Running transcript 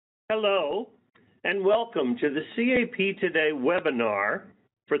Hello, and welcome to the CAP Today webinar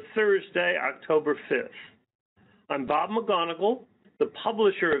for Thursday, October 5th. I'm Bob McGonigal, the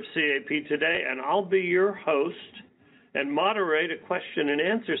publisher of CAP Today, and I'll be your host and moderate a question and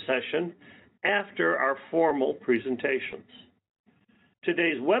answer session after our formal presentations.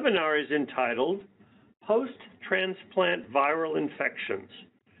 Today's webinar is entitled Post-Transplant Viral Infections,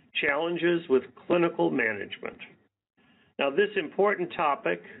 Challenges with Clinical Management. Now, this important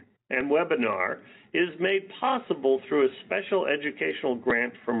topic and webinar is made possible through a special educational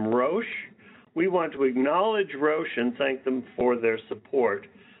grant from Roche. We want to acknowledge Roche and thank them for their support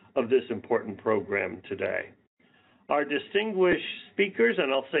of this important program today. Our distinguished speakers,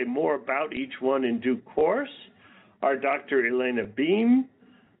 and I'll say more about each one in due course, are Dr. Elena Beam,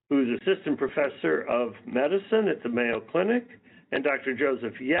 who's Assistant Professor of Medicine at the Mayo Clinic, and Dr.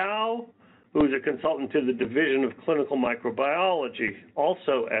 Joseph Yao, who's a consultant to the Division of Clinical Microbiology,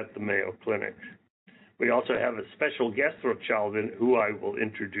 also at the Mayo Clinic. We also have a special guest, who I will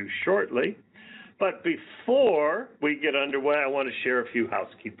introduce shortly. But before we get underway, I want to share a few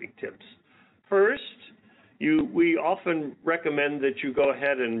housekeeping tips. First, we often recommend that you go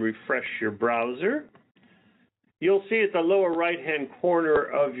ahead and refresh your browser. You'll see at the lower right-hand corner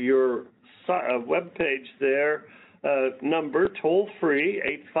of your web page there, number toll-free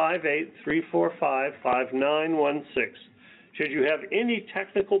 858-345-5916. Should you have any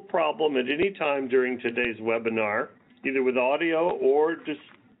technical problem at any time during today's webinar, either with audio or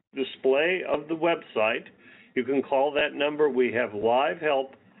display of the website, you can call that number. We have live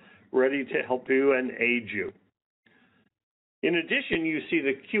help ready to help you and aid you. In addition, you see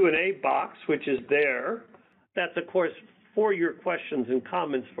the Q&A box, which is there. That's, of course, for your questions and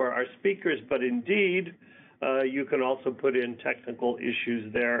comments for our speakers, but indeed, you can also put in technical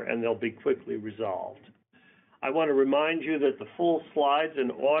issues there, and they'll be quickly resolved. I want to remind you that the full slides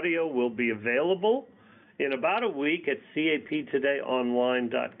and audio will be available in about a week at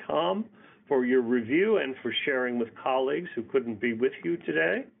captodayonline.com for your review and for sharing with colleagues who couldn't be with you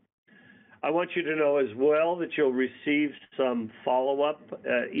today. I want you to know as well that you'll receive some follow-up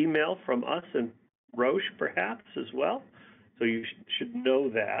email from us and Roche, perhaps, as well, so you should know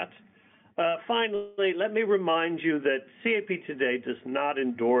that. Finally, let me remind you that CAP Today does not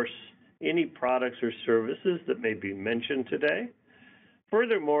endorse any products or services that may be mentioned today.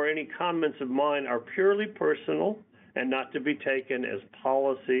 Furthermore, any comments of mine are purely personal and not to be taken as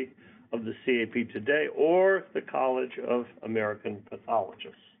policy of the CAP Today or the College of American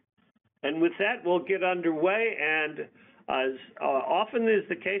Pathologists. And with that, we'll get underway, and as often is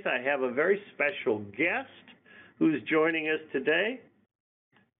the case, I have a very special guest who's joining us today.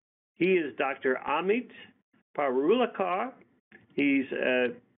 He is Dr. Amit Parulakar. He's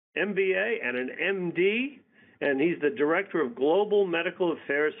an MBA and an MD, and he's the Director of Global Medical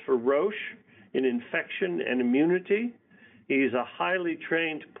Affairs for Roche in Infection and Immunity. He's a highly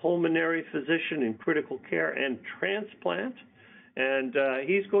trained pulmonary physician in critical care and transplant, and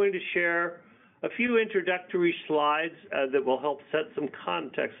he's going to share a few introductory slides that will help set some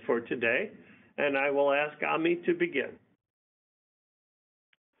context for today, and I will ask Amit to begin.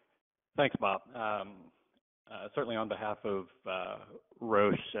 Thanks, Bob. Certainly on behalf of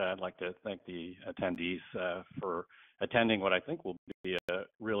Roche, I'd like to thank the attendees for attending what I think will be a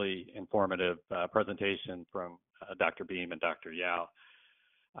really informative presentation from Dr. Beam and Dr. Yao.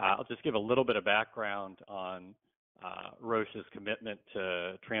 I'll just give a little bit of background on Roche's commitment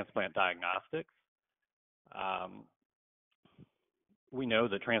to transplant diagnostics. We know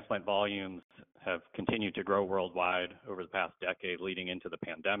that transplant volumes have continued to grow worldwide over the past decade leading into the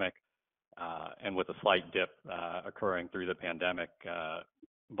pandemic. And with a slight dip occurring through the pandemic,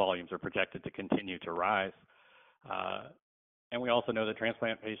 volumes are projected to continue to rise. And we also know that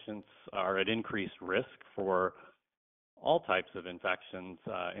transplant patients are at increased risk for all types of infections,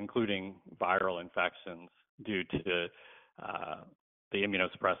 including viral infections due to the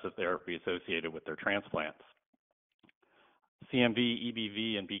immunosuppressive therapy associated with their transplants. CMV,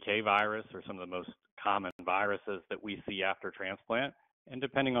 EBV, and BK virus are some of the most common viruses that we see after transplant. And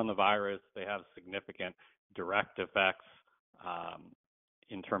depending on the virus, they have significant direct effects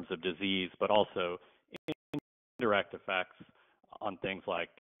in terms of disease, but also indirect effects on things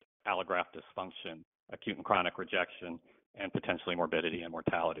like allograft dysfunction, acute and chronic rejection, and potentially morbidity and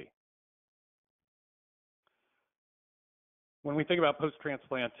mortality. When we think about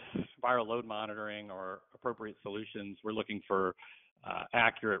post-transplant viral load monitoring or appropriate solutions, we're looking for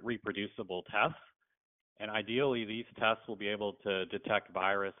accurate, reproducible tests. And ideally, these tests will be able to detect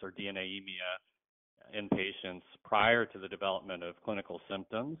virus or DNAemia in patients prior to the development of clinical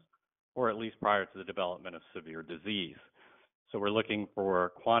symptoms, or at least prior to the development of severe disease. So we're looking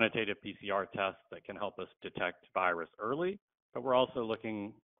for quantitative PCR tests that can help us detect virus early, but we're also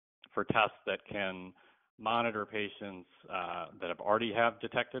looking for tests that can monitor patients that have already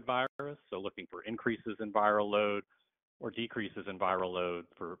detected virus, so looking for increases in viral load or decreases in viral load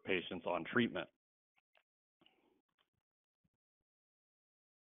for patients on treatment.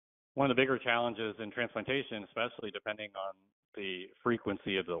 One of the bigger challenges in transplantation, especially depending on the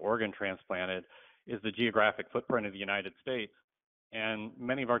frequency of the organ transplanted, is the geographic footprint of the United States. And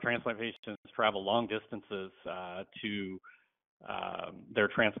many of our transplant patients travel long distances to their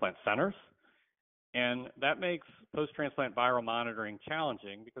transplant centers. And that makes post-transplant viral monitoring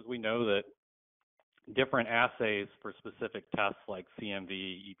challenging because we know that different assays for specific tests like CMV,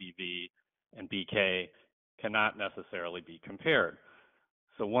 EBV, and BK cannot necessarily be compared.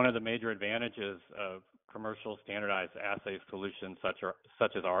 So one of the major advantages of commercial standardized assay solutions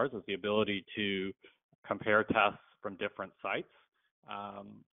such as ours is the ability to compare tests from different sites,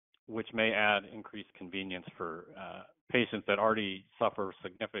 which may add increased convenience for patients that already suffer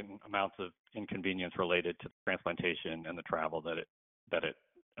significant amounts of inconvenience related to transplantation and the travel that it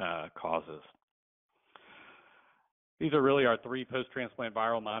causes. These are really our three post-transplant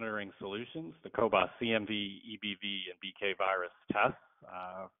viral monitoring solutions: the cobas CMV, EBV, and BK virus tests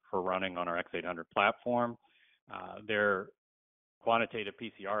for running on our X800 platform. They're quantitative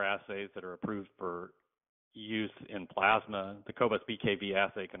PCR assays that are approved for use in plasma. The cobas BKV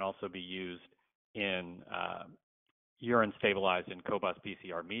assay can also be used in urine stabilized in cobas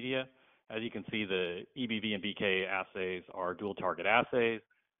PCR media. As you can see, the EBV and BK assays are dual target assays,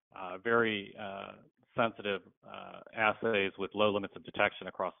 very sensitive assays with low limits of detection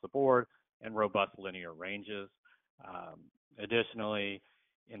across the board and robust linear ranges. Additionally,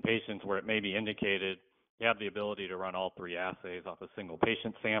 in patients where it may be indicated, you have the ability to run all three assays off a single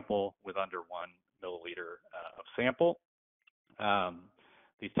patient sample with under 1 milliliter of sample.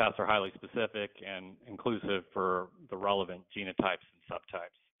 These tests are highly specific and inclusive for the relevant genotypes and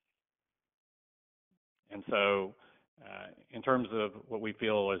subtypes. And so in terms of what we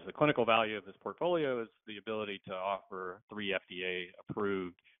feel is the clinical value of this portfolio is the ability to offer 3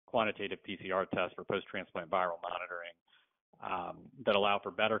 FDA-approved quantitative PCR tests for post-transplant viral monitoring that allow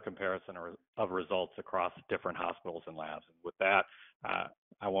for better comparison of results across different hospitals and labs. And with that,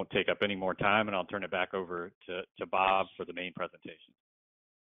 I won't take up any more time, and I'll turn it back over to Bob for the main presentation.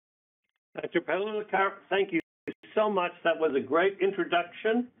 Dr. Pellicaro, thank you so much. That was a great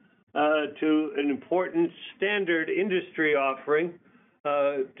introduction to an important standard industry offering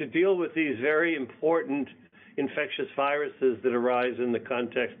to deal with these very important infectious viruses that arise in the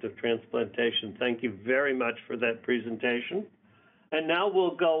context of transplantation. Thank you very much for that presentation. And now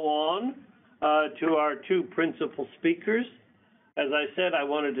we'll go on to our 2 principal speakers. As I said, I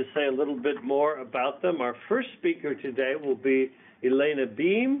wanted to say a little bit more about them. Our first speaker today will be Elena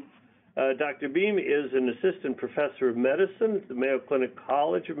Beam. Dr. Beam is an assistant professor of medicine at the Mayo Clinic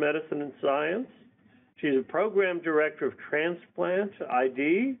College of Medicine and Science. She's a program director of Transplant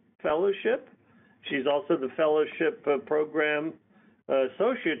ID Fellowship. She's also the fellowship program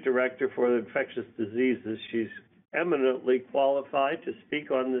associate director for the Infectious Diseases. She's eminently qualified to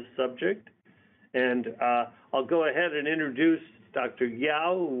speak on this subject. And I'll go ahead and introduce Dr.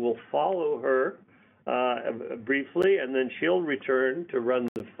 Yao, who will follow her briefly, and then she'll return to run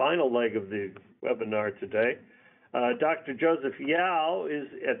the final leg of the webinar today. Dr. Joseph Yao is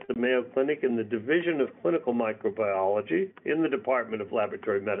at the Mayo Clinic in the Division of Clinical Microbiology in the Department of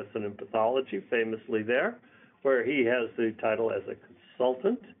Laboratory Medicine and Pathology, famously there, where he has the title as a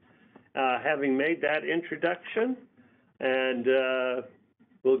consultant. Having made that introduction, and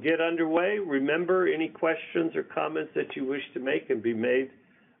we'll get underway. Remember, any questions or comments that you wish to make can be made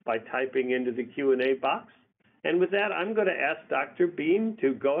by typing into the Q&A box. And with that, I'm going to ask Dr. Beam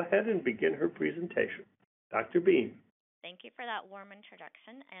to go ahead and begin her presentation. Dr. Beam. Thank you for that warm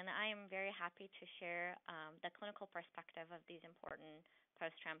introduction, and I am very happy to share the clinical perspective of these important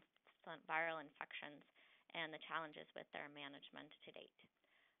post-transplant viral infections and the challenges with their management to date.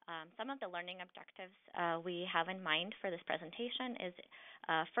 Some of the learning objectives we have in mind for this presentation is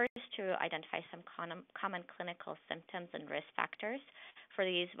first to identify some common clinical symptoms and risk factors for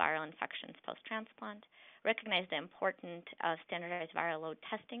these viral infections post-transplant, recognize the importance of standardized viral load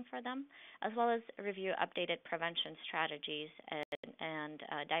testing for them, as well as review updated prevention strategies and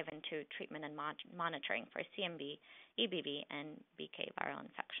dive into treatment and monitoring for CMV, EBV, and BK viral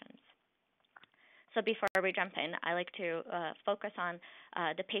infections. So before we jump in, I like to focus on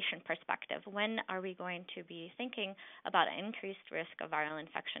the patient perspective. When are we going to be thinking about an increased risk of viral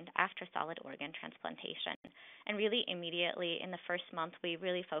infection after solid organ transplantation? And really immediately in the first month, we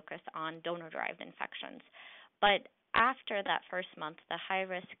really focus on donor-derived infections. But after that first month, the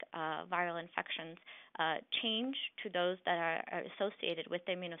high-risk viral infections change to those that are associated with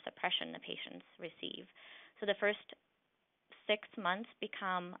the immunosuppression the patients receive. So the first 6 months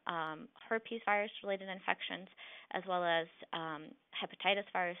become herpes virus-related infections, as well as hepatitis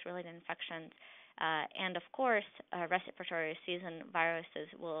virus-related infections. And of course, respiratory season viruses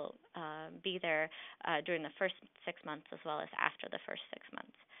will be there during the first 6 months as well as after the first 6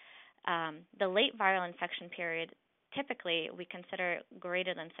 months. The late viral infection period, typically we consider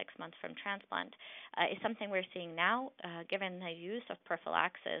greater than 6 months from transplant, is something we're seeing now given the use of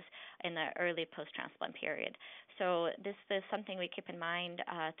prophylaxis in the early post-transplant period. So this is something we keep in mind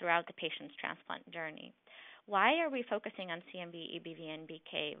throughout the patient's transplant journey. Why are we focusing on CMV, EBV, and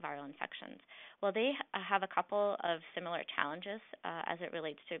BK viral infections? Well, they have a couple of similar challenges as it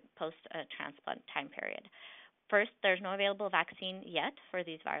relates to post-transplant time period. First, there's no available vaccine yet for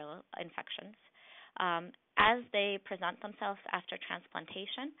these viral infections. As they present themselves after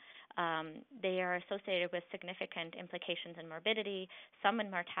transplantation, they are associated with significant implications in morbidity, some in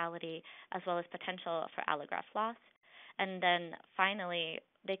mortality, as well as potential for allograft loss. And then finally,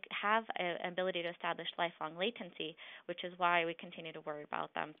 they have an ability to establish lifelong latency, which is why we continue to worry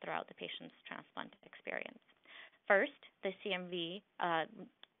about them throughout the patient's transplant experience. First, the CMV,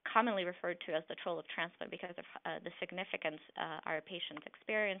 commonly referred to as the troll of transplant because of the significance our patients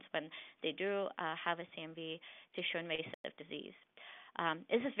experience when they do have a CMV tissue-invasive disease.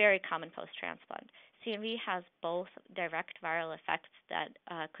 This is very common post-transplant. CMV has both direct viral effects that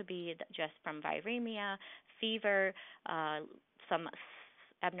could be just from viremia, fever, some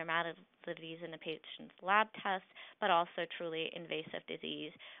abnormalities in the patient's lab tests, but also truly invasive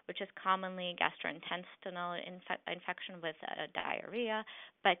disease, which is commonly gastrointestinal infection with diarrhea,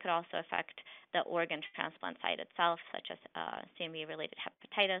 but could also affect the organ transplant site itself, such as CMV-related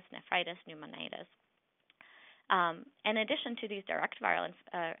hepatitis, nephritis, pneumonitis. In addition to these direct viral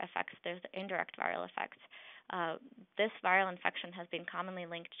effects, there's indirect viral effects. This viral infection has been commonly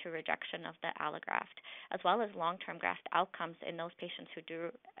linked to rejection of the allograft, as well as long-term graft outcomes in those patients who do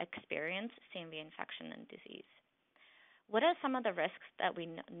experience CMV infection and disease. What are some of the risks that we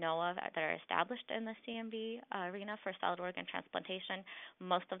know of that are established in the CMV arena for solid organ transplantation?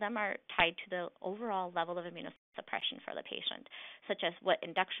 Most of them are tied to the overall level of immunosuppression for the patient, such as what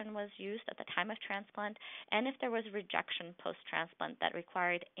induction was used at the time of transplant, and if there was rejection post-transplant that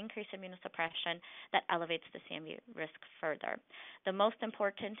required increased immunosuppression that elevates the CMV risk further. The most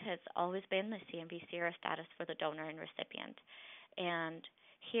important has always been the CMV serostatus for the donor and recipient. And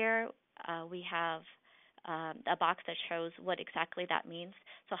here we have a box that shows what exactly that means.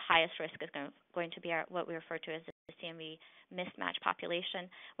 So highest risk is going to be what we refer to as the CMV mismatch population,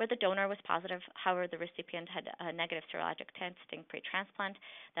 where the donor was positive, however, the recipient had a negative serologic testing pre-transplant.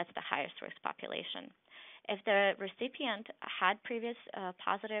 That's the highest risk population. If the recipient had previous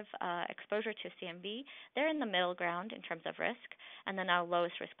positive exposure to CMV, they're in the middle ground in terms of risk, and then our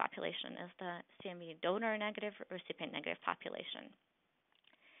lowest risk population is the CMV donor negative, recipient negative population.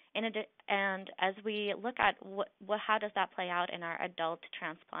 And as we look at how does that play out in our adult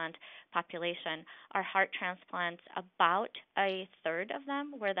transplant population, our heart transplants, about a third of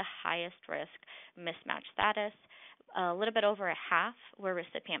them were the highest risk mismatch status. A little bit over a half were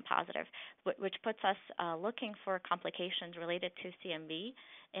recipient positive, which puts us looking for complications related to CMV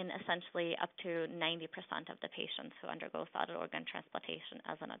in essentially up to 90% of the patients who undergo solid organ transplantation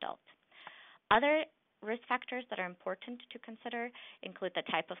as an adult. Other risk factors that are important to consider include the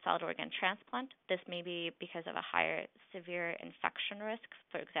type of solid organ transplant. This may be because of a higher severe infection risk.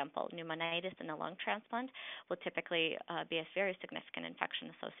 For example, pneumonitis in a lung transplant will typically be a very significant infection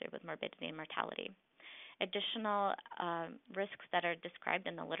associated with morbidity and mortality. Additional risks that are described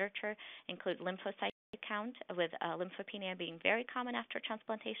in the literature include lymphocyte count, with lymphopenia being very common after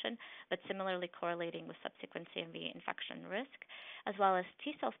transplantation, but similarly correlating with subsequent CMV infection risk, as well as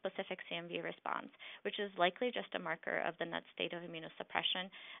T-cell specific CMV response, which is likely just a marker of the net state of immunosuppression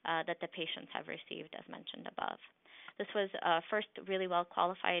that the patients have received, as mentioned above. This was first really well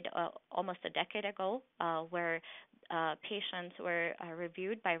qualified almost a decade ago, where patients were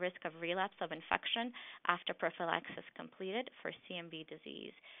reviewed by risk of relapse of infection after prophylaxis completed for CMV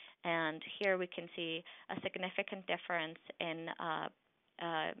disease. And here we can see a significant difference in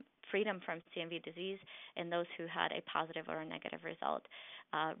freedom from CMV disease in those who had a positive or a negative result.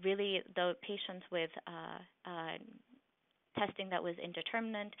 Really, the patients with testing that was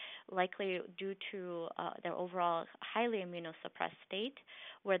indeterminate, likely due to their overall highly immunosuppressed state,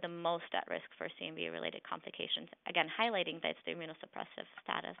 were the most at risk for CMV-related complications, again, highlighting that it's the immunosuppressive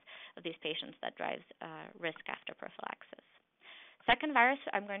status of these patients that drives risk after prophylaxis. Second virus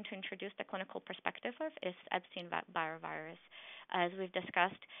I'm going to introduce the clinical perspective of is Epstein-Barr virus. As we've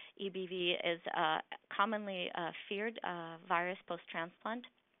discussed, EBV is a commonly feared virus post-transplant,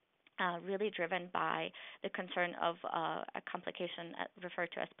 really driven by the concern of a complication referred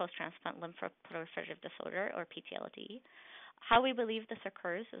to as post-transplant lymphoproliferative disorder, or PTLD. How we believe this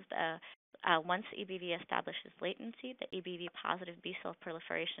occurs is that once EBV establishes latency, the EBV positive B cell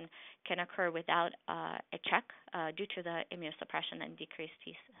proliferation can occur without a check due to the immunosuppression and decreased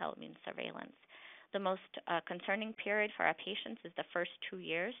T cell immune surveillance. The most concerning period for our patients is the first 2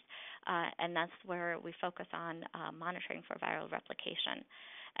 years, and that's where we focus on monitoring for viral replication.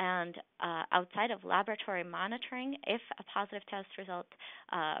 And outside of laboratory monitoring, if a positive test result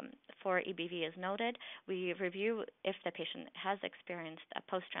for EBV is noted, we review if the patient has experienced a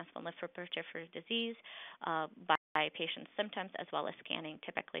post-transplant lymphoproliferative disease by patient's symptoms, as well as scanning,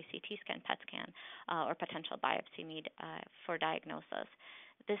 typically CT scan, PET scan, or potential biopsy need for diagnosis.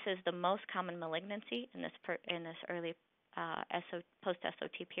 This is the most common malignancy in this early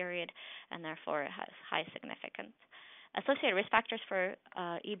post-SOT period, and therefore it has high significance. Associated risk factors for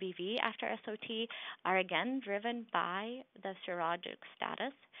EBV after SOT are again driven by the serologic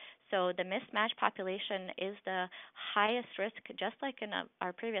status. So the mismatched population is the highest risk, just like in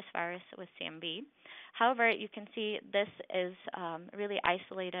our previous virus with CMV. However, you can see this is really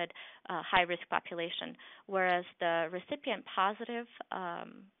isolated high-risk population, whereas the recipient positive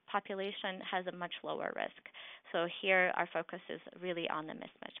population has a much lower risk. So here our focus is really on the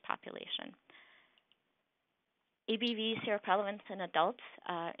mismatched population. EBV seroprevalence in adults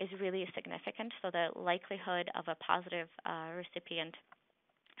is really significant, so the likelihood of a positive recipient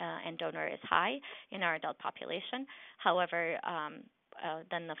and donor is high in our adult population. However,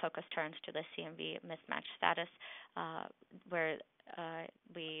 then the focus turns to the CMV mismatch status, where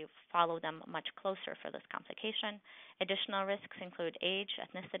we follow them much closer for this complication. Additional risks include age,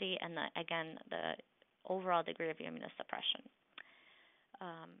 ethnicity, and again, the overall degree of immunosuppression.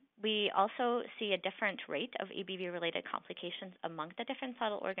 We also see a different rate of EBV-related complications among the different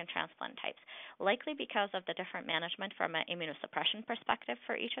solid organ transplant types, likely because of the different management from an immunosuppression perspective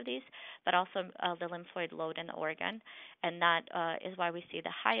for each of these, but also the lymphoid load in the organ. And that is why we see the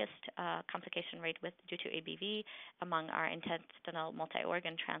highest complication rate due to EBV among our intestinal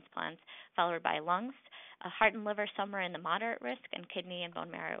multi-organ transplants, followed by lungs, heart and liver somewhere in the moderate risk, and kidney and bone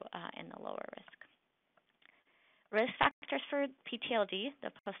marrow in the lower risk. Risk factors for PTLD,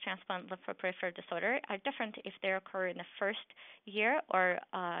 the post-transplant lymphoproliferative disorder, are different if they occur in the first year or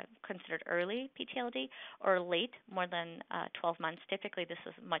considered early PTLD, or late, more than 12 months. Typically, this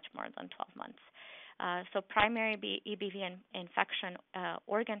is much more than 12 months. So primary EBV infection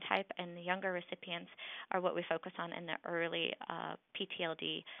organ type and the younger recipients are what we focus on in the early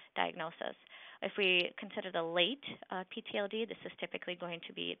PTLD diagnosis. If we consider the late PTLD, this is typically going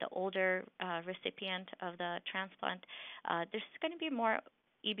to be the older recipient of the transplant. There's going to be more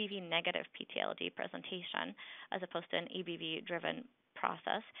EBV negative PTLD presentation as opposed to an EBV driven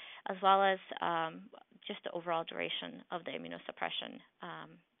process, as well as just the overall duration of the immunosuppression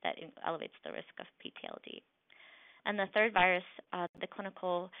that elevates the risk of PTLD. And the third virus, the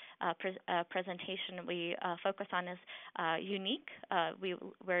clinical presentation we focus on is unique.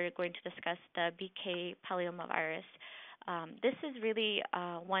 We're going to discuss the BK polyomavirus. This is really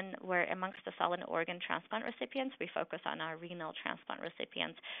one where amongst the solid organ transplant recipients, we focus on our renal transplant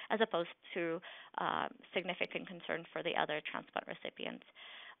recipients as opposed to significant concern for the other transplant recipients.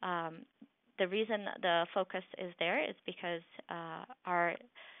 The reason the focus is there is because our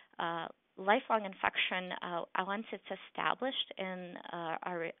lifelong infection, once it's established in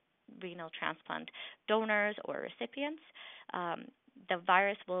our renal transplant donors or recipients, the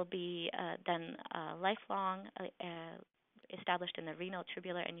virus will be then lifelong established in the renal,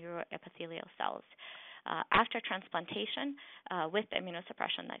 tubular, and uroepithelial cells. After transplantation, with the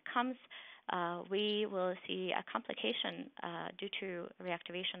immunosuppression that comes, we will see a complication due to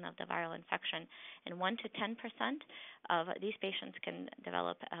reactivation of the viral infection. And 1 to 10% of these patients can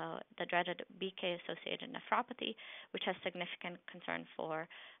develop the dreaded BK-associated nephropathy, which has significant concern for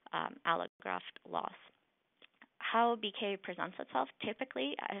allograft loss. How BK presents itself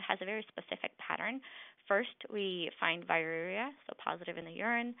typically has a very specific pattern. First, we find viruria, so positive in the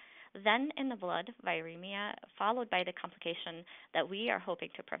urine, then in the blood, viremia, followed by the complication that we are hoping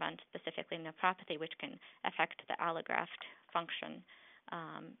to prevent, specifically nephropathy, which can affect the allograft function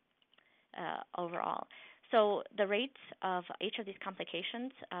overall. So the rates of each of these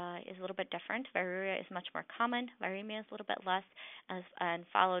complications is a little bit different. Viruria is much more common. Viremia is a little bit less, and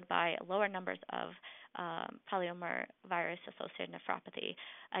followed by lower numbers of polyomavirus-associated nephropathy.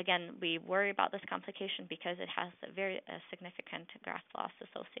 Again, we worry about this complication because it has a very significant graft loss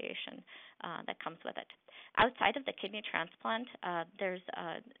association that comes with it. Outside of the kidney transplant, there's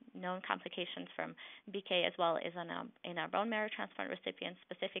known complications from BK as well as in our bone marrow transplant recipients.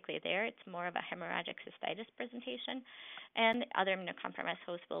 Specifically there, it's more of a hemorrhagic cystitis presentation, and other immunocompromised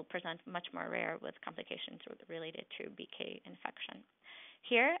hosts will present much more rare with complications related to BK infection.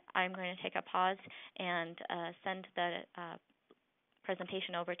 Here, I'm going to take a pause and send the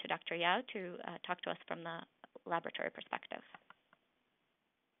presentation over to Dr. Yao to talk to us from the laboratory perspective.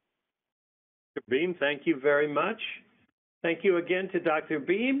 Dr. Beam, thank you very much. Thank you again to Dr.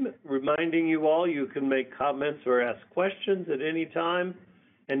 Beam, reminding you all you can make comments or ask questions at any time.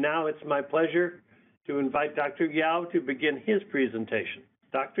 And now it's my pleasure to invite Dr. Yao to begin his presentation.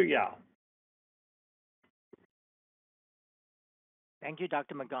 Dr. Yao. Thank you,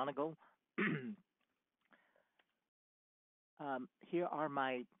 Dr. McGonigal. Here are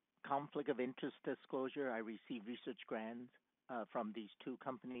my conflict of interest disclosure. I receive research grants from these two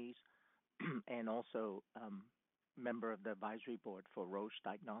companies and also member of the advisory board for Roche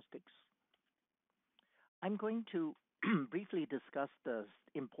Diagnostics. I'm going to briefly discuss the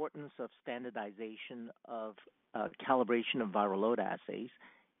importance of standardization of calibration of viral load assays,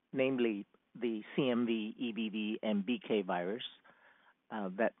 namely the CMV, EBV, and BK virus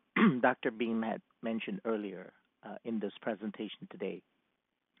that Dr. Beam had mentioned earlier in this presentation today.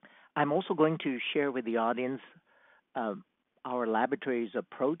 I'm also going to share with the audience our laboratory's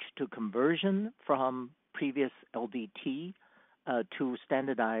approach to conversion from previous LDT to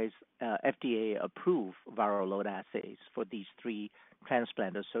standardized FDA-approved viral load assays for these three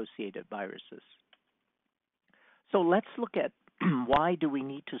transplant-associated viruses. So let's look at why do we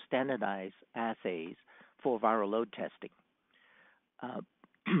need to standardize assays for viral load testing.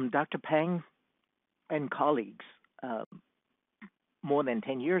 Dr. Pang and colleagues more than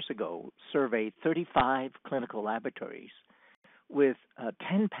 10 years ago surveyed 35 clinical laboratories with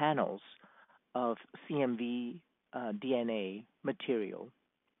 10 panels of CMV DNA material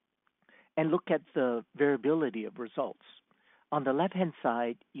and look at the variability of results. On the left-hand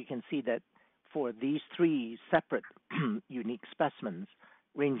side, you can see that for these three separate unique specimens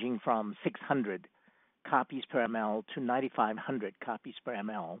ranging from 600 copies per ml to 9,500 copies per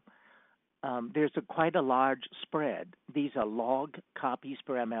ml, there's quite a large spread. These are log copies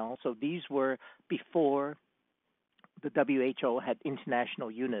per ml, so these were before the WHO had international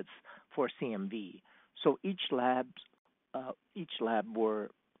units for CMV. So each lab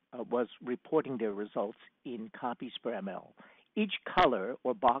was reporting their results in copies per ml. Each color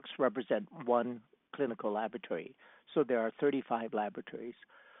or box represents one clinical laboratory. So there are 35 laboratories.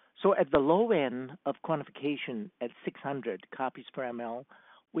 So at the low end of quantification at 600 copies per ml,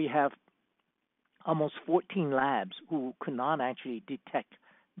 we have almost 14 labs who could not actually detect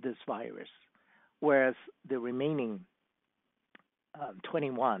this virus, whereas the remaining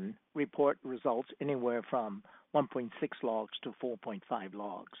 21 report results anywhere from 1.6 logs to 4.5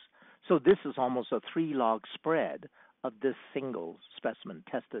 logs. So this is almost a 3-log spread of this single specimen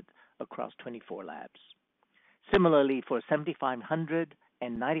tested across 24 labs. Similarly, for 7,500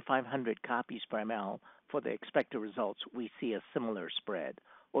 and 9,500 copies per ml for the expected results, we see a similar spread,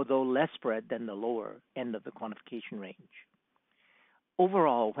 although less spread than the lower end of the quantification range.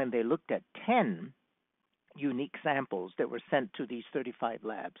 Overall, when they looked at 10 unique samples that were sent to these 35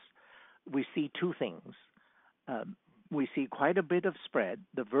 labs, we see two things. We see quite a bit of spread.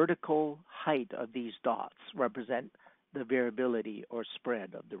 The vertical height of these dots represent the variability or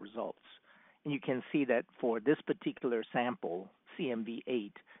spread of the results. And you can see that for this particular sample,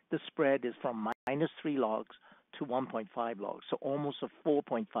 CMV8, the spread is from -3 logs to 1.5 logs, so almost a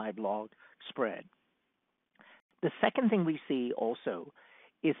 4.5 log spread. The second thing we see also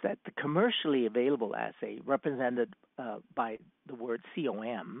is that the commercially available assay represented by the word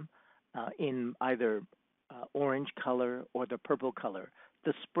COM in either orange color or the purple color,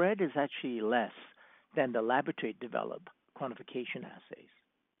 the spread is actually less than the laboratory-developed quantification assays.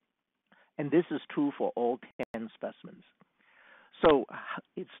 And this is true for all 10 specimens. So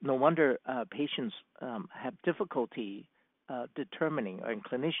it's no wonder patients have difficulty determining, or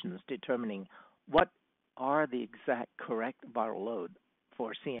clinicians determining, what are the exact correct viral load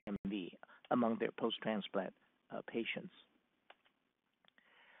for CMV among their post-transplant patients.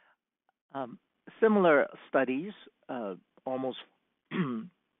 Similar studies, almost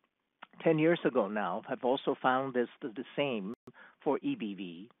 10 years ago now, have also found this the same for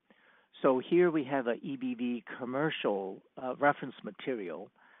EBV. So here we have an EBV commercial reference material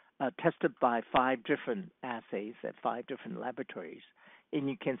tested by 5 different assays at 5 different laboratories. And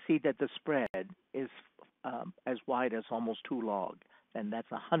you can see that the spread is as wide as almost 2 log, and that's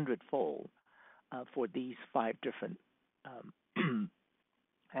 100-fold for these 5 different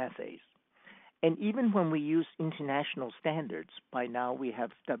assays. And even when we use international standards, by now we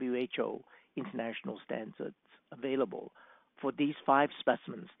have WHO international standards available for these 5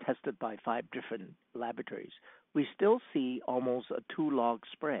 specimens tested by 5 different laboratories, we still see almost a 2 log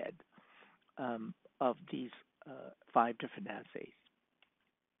spread of these 5 different assays.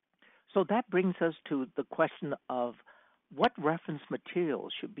 So that brings us to the question of what reference material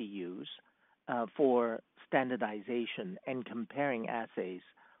should be used for standardization and comparing assays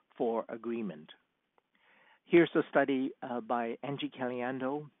for agreement. Here's a study by Angie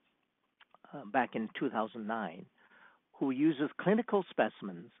Caliendo back in 2009, who uses clinical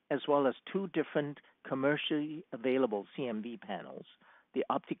specimens as well as 2 different commercially available CMV panels, the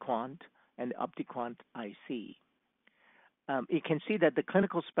OptiQuant and the OptiQuant IC. You can see that the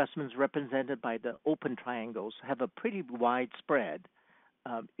clinical specimens represented by the open triangles have a pretty wide spread.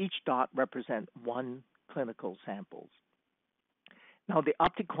 Each dot represents 1 clinical sample. Now, the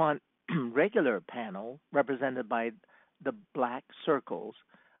OptiQuant regular panel, represented by the black circles,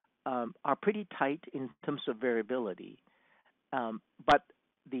 are pretty tight in terms of variability. But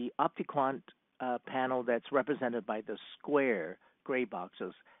the OptiQuant panel that's represented by the square gray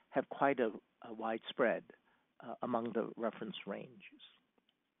boxes have quite a wide spread among the reference ranges.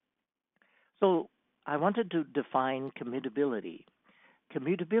 So I wanted to define commutability.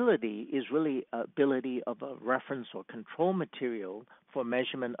 Commutability is really ability of a reference or control material for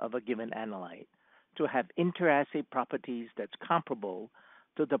measurement of a given analyte to have interassay properties that's comparable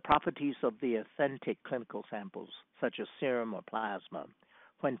to the properties of the authentic clinical samples, such as serum or plasma,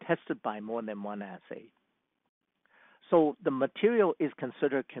 when tested by more than 1 assay. So the material is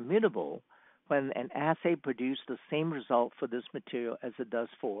considered commutable when an assay produces the same result for this material as it does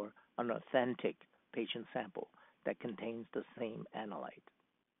for an authentic patient sample that contains the same analyte.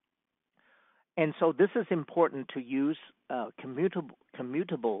 And so this is important to use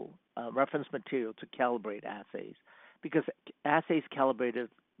commutable reference material to calibrate assays, because assays calibrated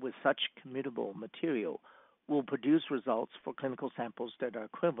with such commutable material will produce results for clinical samples that are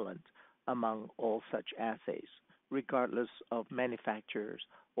equivalent among all such assays, regardless of manufacturers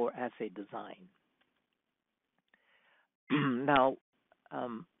or assay design. Now,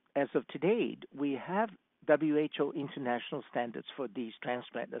 as of today, we have WHO international standards for these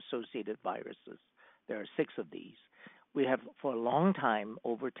transplant-associated viruses. There are 6 of these. We have, for a long time,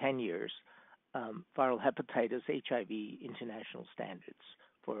 over 10 years, viral hepatitis, HIV international standards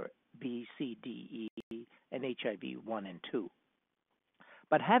for B, C, D, E, and HIV 1 and 2.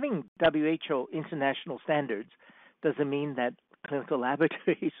 But having WHO international standards doesn't mean that clinical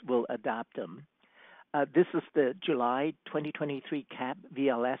laboratories will adopt them. This is the July 2023 CAP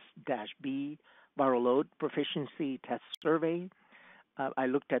VLS-B viral load proficiency test survey. I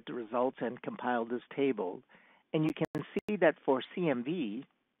looked at the results and compiled this table, and you can see that for CMV,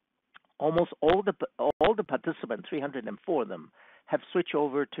 almost all the participants, 304 of them, have switched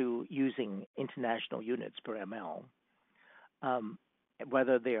over to using international units per ml,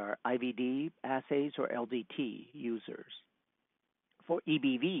 whether they are IVD assays or LDT users. For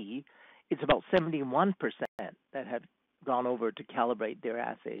EBV, it's about 71% that have gone over to calibrate their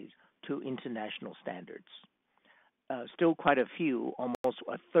assays to international standards. Still quite a few, almost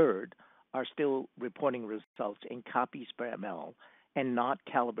a third, are still reporting results in copies per ml and not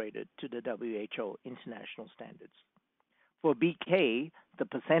calibrated to the WHO international standards. For BK, the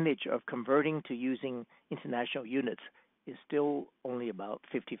percentage of converting to using international units is still only about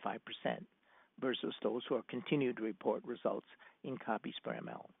 55% versus those who are continuing to report results in copies per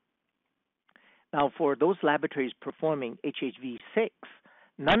ml. Now, for those laboratories performing HHV6,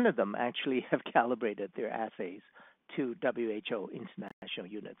 none of them actually have calibrated their assays to WHO international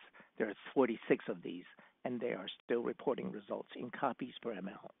units. There are 46 of these, and they are still reporting results in copies per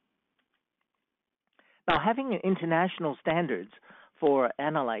ml. Now, having international standards for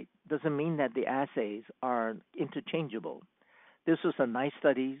analyte doesn't mean that the assays are interchangeable. This was a nice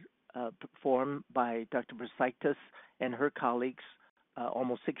study performed by Dr. Bersaitis and her colleagues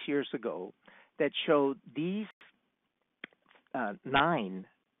almost 6 years ago that showed these 9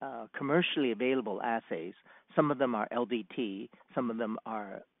 commercially available assays. Some of them are LDT, some of them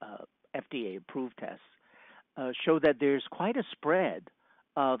are FDA-approved tests, show that there's quite a spread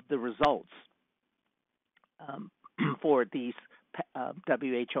of the results for these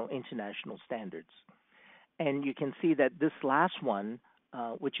WHO international standards. And you can see that this last one,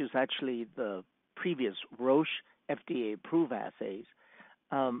 which is actually the previous Roche FDA-approved assays,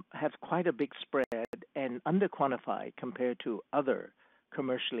 has quite a big spread and under-quantified compared to other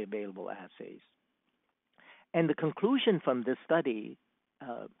commercially available assays. And the conclusion from this study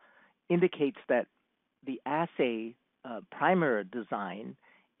indicates that the assay primer design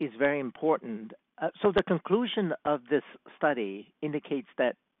is very important. So the conclusion of this study indicates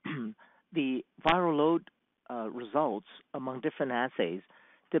that the viral load results among different assays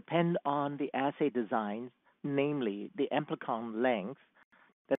depend on the assay design, namely the amplicon length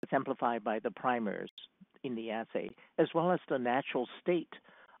that's amplified by the primers in the assay, as well as the natural state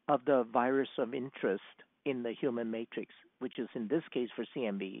of the virus of interest in the human matrix, which is in this case for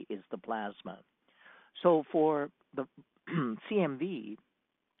CMV is the plasma. So for the CMV,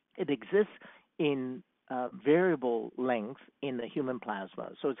 it exists in variable length in the human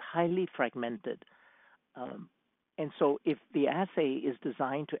plasma, so it's highly fragmented. And so if the assay is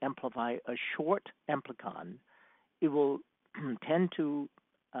designed to amplify a short amplicon, it will tend to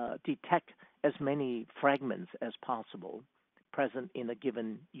detect as many fragments as possible present in a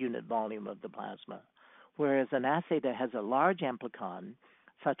given unit volume of the plasma. Whereas an assay that has a large amplicon,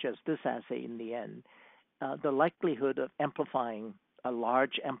 such as this assay in the end, the likelihood of amplifying a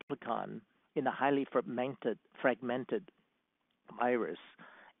large amplicon in a highly fragmented virus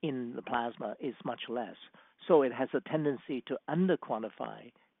in the plasma is much less. So it has a tendency to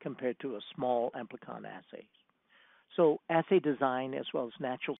under-quantify compared to a small amplicon assay. So assay design as well as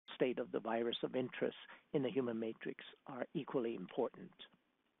natural state of the virus of interest in the human matrix are equally important.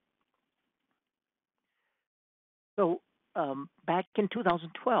 So back in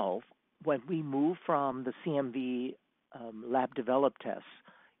 2012, when we moved from the CMV lab-developed tests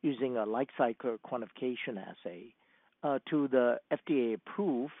using a light cycle quantification assay to the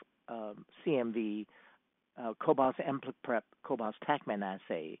FDA-approved CMV cobas AmpliPrep cobas TaqMan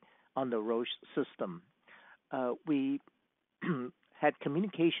assay on the Roche system, we had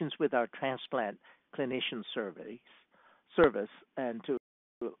communications with our transplant clinician service and to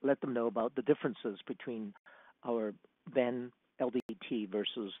let them know about the differences between our then LDT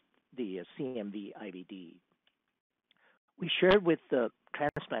versus the CMV IVD. We shared with the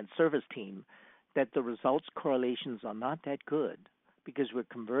transplant service team that the results correlations are not that good because we're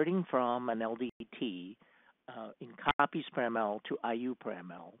converting from an LDT in copies per ml to IU per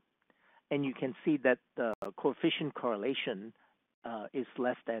ml. And you can see that the coefficient correlation is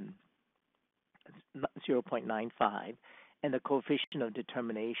less than 0.95, and the coefficient of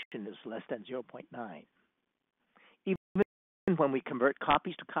determination is less than 0.9. Even when we convert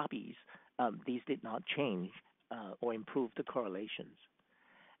copies to copies, these did not change or improve the correlations.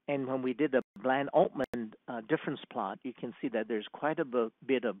 And when we did the Bland-Altman difference plot, you can see that there's quite a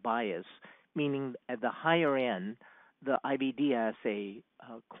bit of bias, meaning at the higher end, the IVD assay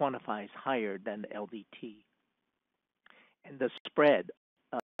quantifies higher than the LDT. And the spread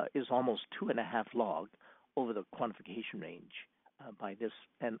is almost 2.5 log over the quantification range by this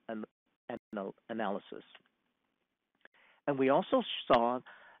analysis. And we also saw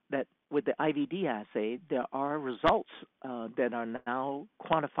that with the IVD assay, there are results that are now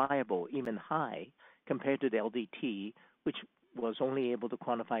quantifiable, even high, compared to the LDT, which was only able to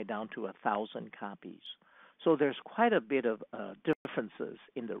quantify down to 1,000 copies. So there's quite a bit of differences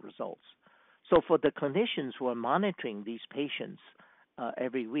in the results. So for the clinicians who are monitoring these patients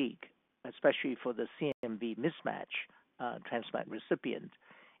every week, especially for the CMV mismatch transplant recipient,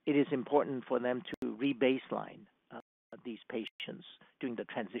 it is important for them to re-baseline these patients during the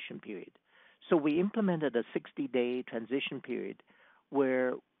transition period. So we implemented a 60-day transition period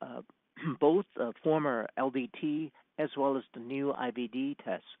where both former LDT as well as the new IVD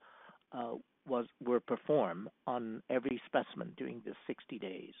tests were performed on every specimen during the 60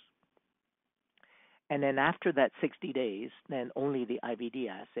 days. And then after that 60 days, then only the IVD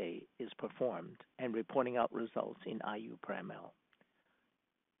assay is performed and reporting out results in IU per ml.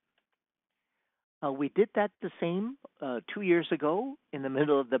 We did that the same 2 years ago in the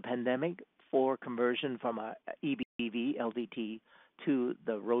middle of the pandemic for conversion from a EBV LDT to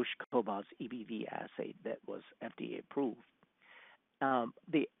the Roche cobas EBV assay that was FDA approved.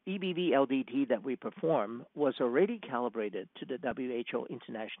 The EBV LDT that we performed was already calibrated to the WHO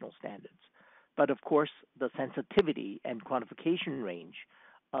international standards. But of course, the sensitivity and quantification range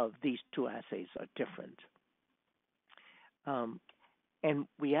of these two assays are different. And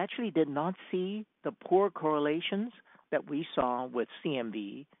we actually did not see the poor correlations that we saw with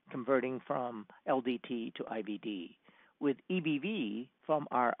CMV converting from LDT to IVD. With EBV from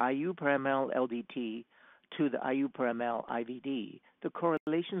our IU per ml LDT to the IU per ml IVD, the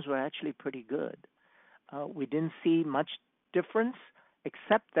correlations were actually pretty good. We didn't see much difference,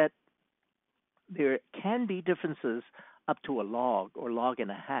 except that there can be differences up to a log or log and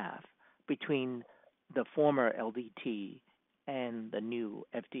a half between the former LDT and the new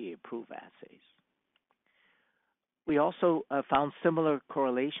FDA-approved assays. We also found similar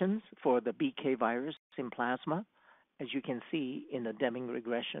correlations for the BK virus in plasma, as you can see in the Deming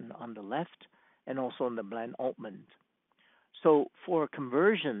regression on the left and also in the Bland-Altman. So for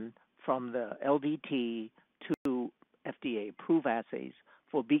conversion from the LDT to FDA-approved assays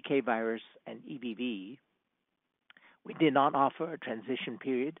for BK virus and EBV, we did not offer a transition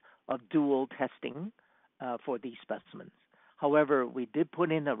period of dual testing for these specimens. However, we did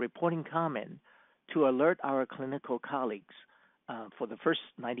put in a reporting comment to alert our clinical colleagues for the first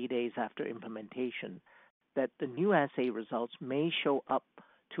 90 days after implementation that the new assay results may show up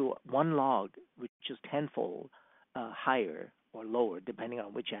to 1 log, which is tenfold higher or lower, depending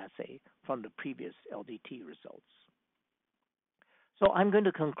on which assay, from the previous LDT results. So I'm going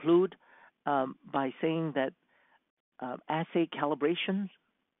to conclude by saying that assay calibration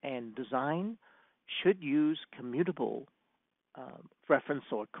and design should use commutable reference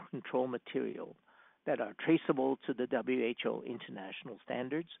or control material that are traceable to the WHO international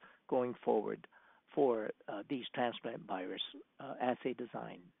standards going forward for these transplant virus assay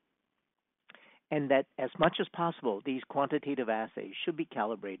design. And that as much as possible, these quantitative assays should be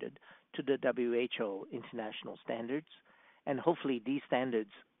calibrated to the WHO international standards, and hopefully these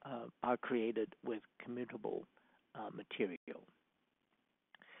standards are created with commutable material.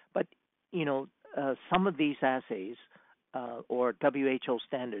 But, some of these assays or WHO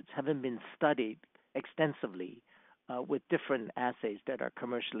standards haven't been studied extensively with different assays that are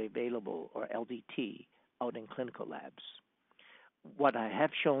commercially available or LDT out in clinical labs. What I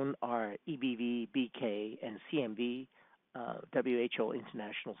have shown are EBV, BK, and CMV WHO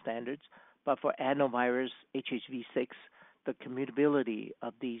international standards, but for adenovirus, HHV6, the commutability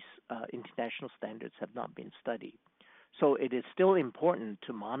of these international standards have not been studied. So it is still important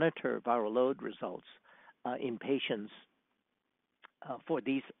to monitor viral load results in patients for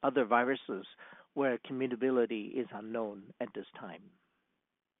these other viruses where commutability is unknown at this time.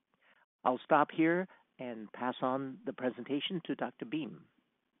 I'll stop here and pass on the presentation to Dr. Beam.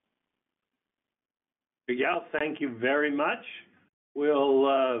 Yao, thank you very much.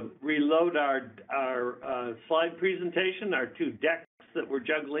 We'll reload our slide presentation, our 2 decks that we're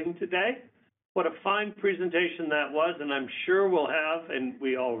juggling today. What a fine presentation that was, and I'm sure we'll have, and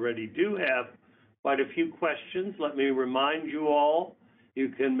we already do have, quite a few questions. Let me remind you all, you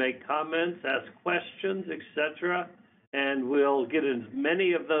can make comments, ask questions, etc., and we'll get as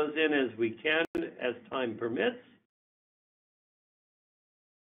many of those in as we can as time permits.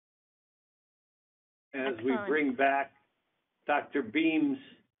 As we bring back Dr. Beam's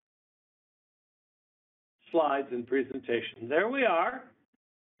slides and presentation. There we are.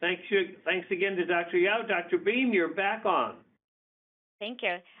 Thanks again to Dr. Yao. Dr. Beam, you're back on. Thank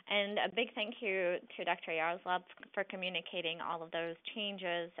you. And a big thank you to Dr. Yao's lab for communicating all of those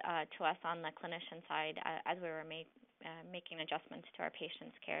changes to us on the clinician side as we were making adjustments to our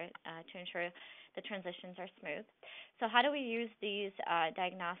patients' care to ensure the transitions are smooth. So how do we use these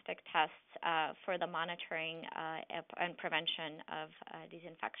diagnostic tests for the monitoring and prevention of these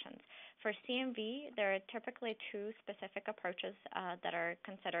infections? For CMV, there are typically 2 specific approaches that are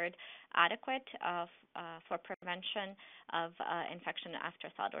considered adequate for prevention of infection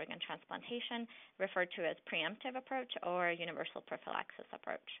after solid organ transplantation, referred to as preemptive approach or universal prophylaxis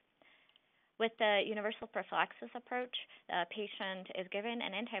approach. With the universal prophylaxis approach, the patient is given an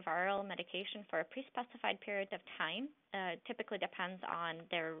antiviral medication for a pre-specified period of time. Typically depends on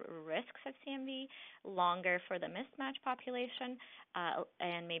their risks of CMV, longer for the mismatched population,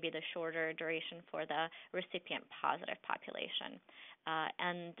 and maybe the shorter duration for the recipient positive population.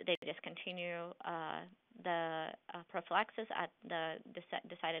 And they discontinue the prophylaxis at the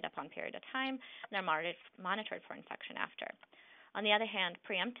decided upon period of time. They're monitored for infection after. On the other hand,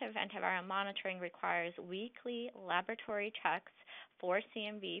 preemptive antiviral monitoring requires weekly laboratory checks for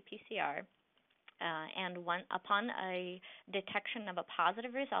CMV PCR, and upon a detection of a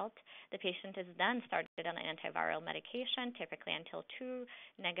positive result, the patient is then started on an antiviral medication, typically until 2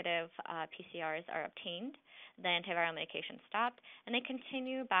 negative PCRs are obtained. The antiviral medication stopped, and they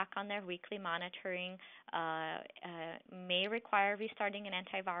continue back on their weekly monitoring. May require restarting an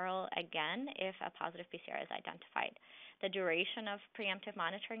antiviral again if a positive PCR is identified. The duration of preemptive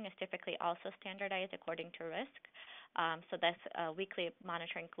monitoring is typically also standardized according to risk. So this weekly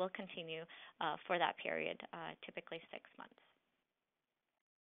monitoring will continue for that period, typically 6 months.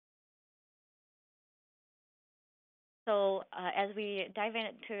 So as we dive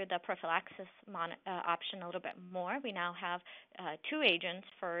into the prophylaxis option a little bit more, we now have two agents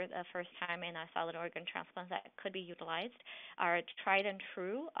for the first time in a solid organ transplant that could be utilized. Our tried and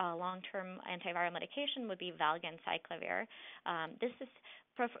true long-term antiviral medication would be valganciclovir. This is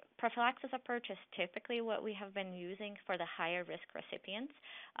prophylaxis approach is typically what we have been using for the higher risk recipients,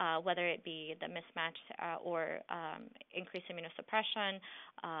 whether it be the mismatched or increased immunosuppression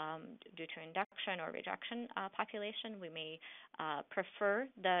due to induction or rejection population. We may prefer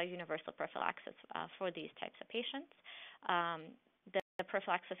the universal prophylaxis for these types of patients. The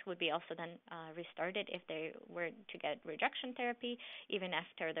prophylaxis would be also then restarted if they were to get rejection therapy, even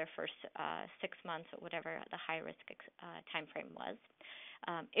after their first 6 months or whatever the high risk time frame was.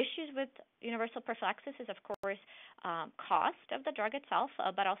 Issues with universal prophylaxis is, of course, cost of the drug itself,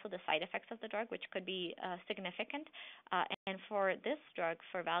 but also the side effects of the drug, which could be significant. And for this drug,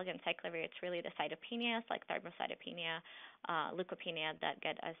 for valganciclovir, it's really the cytopenias like thrombocytopenia, leukopenia that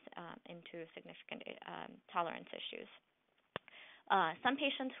get us into significant tolerance issues. Some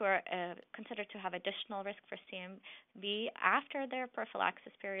patients who are considered to have additional risk for CMV after their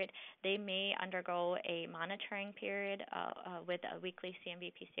prophylaxis period, they may undergo a monitoring period with weekly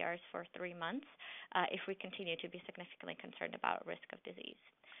CMV PCRs for 3 months if we continue to be significantly concerned about risk of disease.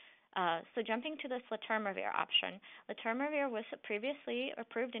 So jumping to this letermovir option, letermovir was previously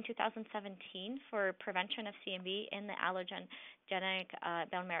approved in 2017 for prevention of CMV in the allogenic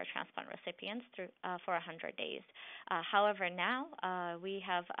bone marrow transplant recipients for 100 days. However, now we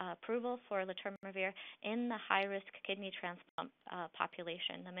have approval for letermovir in the high-risk kidney transplant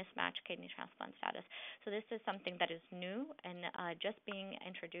population, the mismatched kidney transplant status. So this is something that is new and just being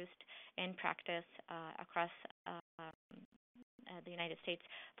introduced in practice across the United States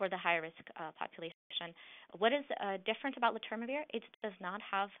for the high-risk population. What is different about letermovir? It does not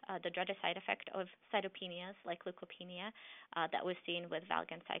have the dreaded side effect of cytopenias like leukopenia that was seen with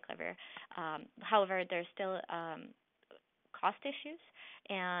valganciclovir. However, there's still cost issues,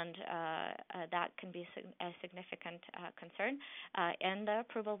 and that can be a significant concern. And the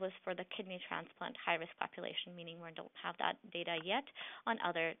approval was for the kidney transplant high-risk population, meaning we don't have that data yet on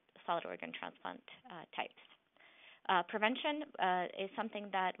other solid organ transplant types. Prevention is something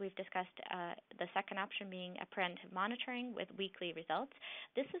that we've discussed, the second option being a preventive monitoring with weekly results.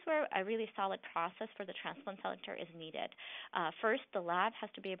 This is where a really solid process for the transplant center is needed. First, the lab has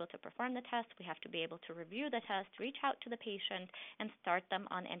to be able to perform the test. We have to be able to review the test, reach out to the patient, and start them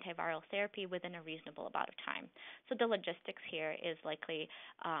on antiviral therapy within a reasonable amount of time. So the logistics here is likely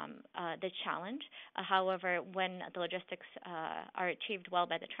the challenge. However, when the logistics are achieved well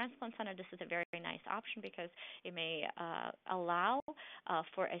by the transplant center, this is a very nice option because it may allow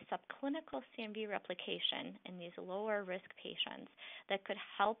for a subclinical CMV replication in these lower risk patients that could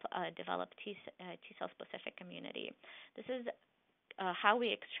help develop T cell specific immunity. This is how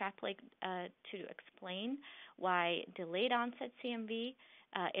we extrapolate to explain why delayed onset CMV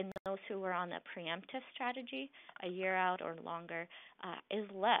in those who were on a preemptive strategy, a year out or longer, is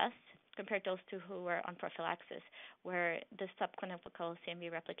less compared to those who were on prophylaxis, where the subclinical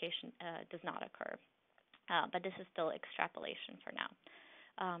CMV replication does not occur. But this is still extrapolation for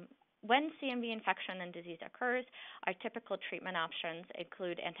now. When CMV infection and disease occurs, our typical treatment options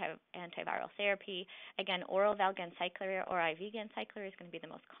include antiviral therapy. Again, oral valganciclovir or IV ganciclovir is going to be the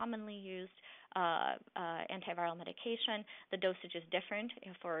most commonly used antiviral medication. The dosage is different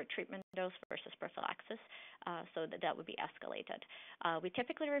for treatment dose versus prophylaxis, so that would be escalated. We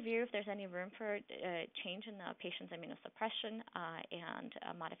typically review if there's any room for change in the patient's immunosuppression and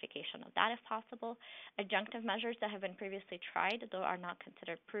modification of that if possible. Adjunctive measures that have been previously tried, though are not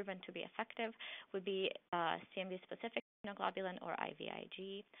considered proven to be effective, would be CMV-specific immunoglobulin or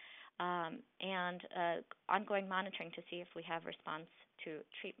IVIG, and ongoing monitoring to see if we have response to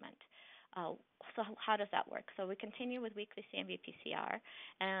treatment. So how does that work? So we continue with weekly CMV PCR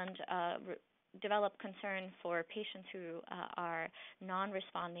and develop concern for patients who are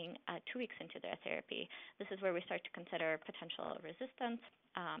non-responding 2 weeks into their therapy. This is where we start to consider potential resistance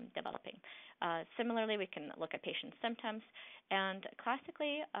developing. Similarly, we can look at patient symptoms, and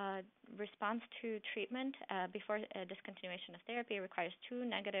classically, response to treatment before discontinuation of therapy requires 2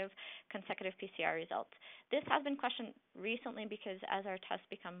 negative consecutive PCR results. This has been questioned recently because as our tests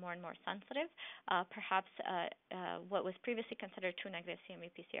become more and more sensitive, perhaps what was previously considered 2 negative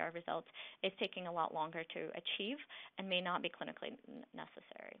CMV PCR results is taking a lot longer to achieve and may not be clinically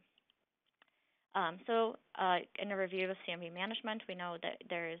necessary. So in a review of CMV management, we know that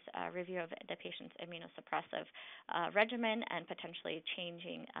there is a review of the patient's immunosuppressive regimen and potentially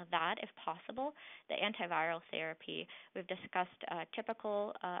changing that if possible. The antiviral therapy, we've discussed a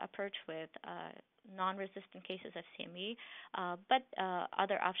typical approach with non-resistant cases of CMV, but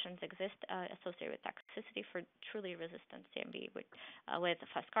other options exist associated with toxicity for truly resistant CMV, with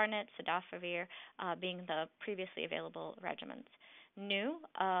foscarnet, cidofovir being the previously available regimens. New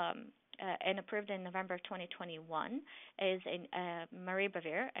and approved in November 2021 is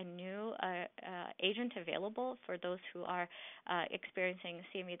maribavir, a new agent available for those who are experiencing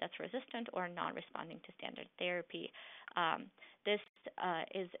CMV that's resistant or not responding to standard therapy. This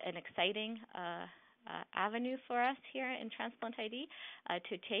is an exciting avenue for us here in Transplant ID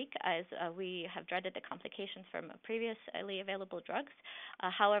to take, as we have dreaded the complications from previously available drugs.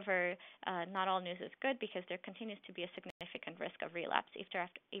 However, not all news is good, because there continues to be a significant risk of relapse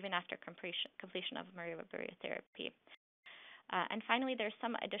even after completion of maribavir therapy. And finally, there's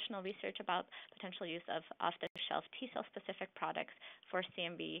some additional research about potential use of off-the-shelf T-cell specific products for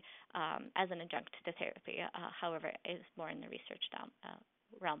CMV as an adjunct to therapy. However, it is more in the research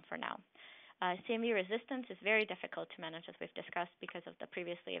realm for now. CMV resistance is very difficult to manage, as we've discussed, because of the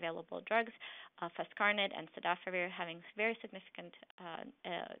previously available drugs, foscarnet and cidofovir, having very significant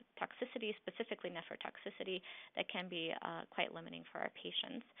toxicity, specifically nephrotoxicity, that can be quite limiting for our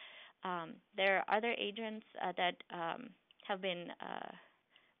patients. There are other agents that have been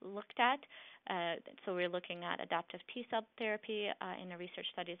looked at. So we're looking at adaptive T-cell therapy in the research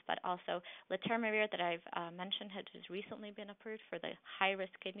studies, but also letermovir that I've mentioned has recently been approved for the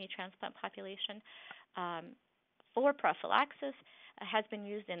high-risk kidney transplant population. For prophylaxis, has been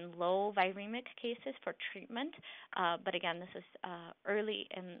used in low viremic cases for treatment, but again, this is early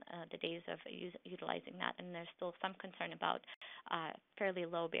in the days of utilizing that, and there's still some concern about fairly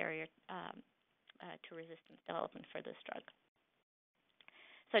low barrier to resistance development for this drug.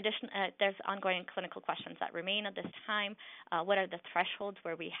 So there's ongoing clinical questions that remain at this time. What are the thresholds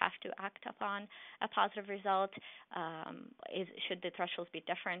where we have to act upon a positive result? Should the thresholds be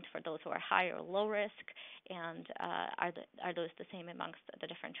different for those who are high or low risk? And are those the same amongst the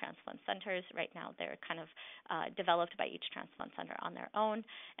different transplant centers? Right now, they're kind of developed by each transplant center on their own.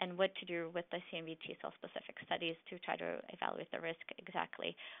 And what to do with the CMV T-cell specific studies to try to evaluate the risk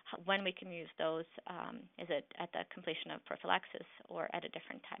exactly. When we can use those, is it at the completion of prophylaxis or at a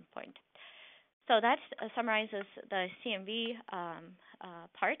different time point? So that summarizes the CMV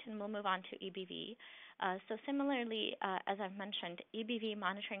part, and we'll move on to EBV. So similarly, as I've mentioned, EBV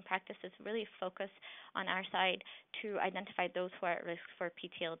monitoring practices really focus on our side to identify those who are at risk for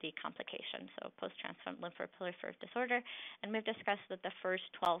PTLD complications, so post-transplant lymphoproliferative disorder. And we've discussed that the first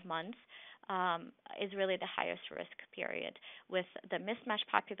 12 months is really the highest risk period, with the mismatched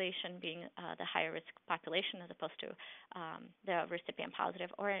population being the higher risk population as opposed to the recipient positive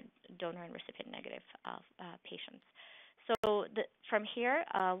or donor and recipient negative patients. So from here,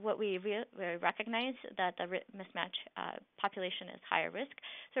 what we recognize that the mismatch population is higher risk.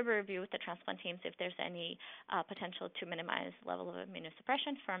 So we review with the transplant teams if there's any potential to minimize level of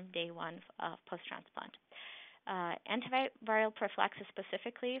immunosuppression from day one of post-transplant. Antiviral prophylaxis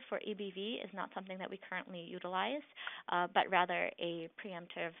specifically for EBV is not something that we currently utilize, but rather a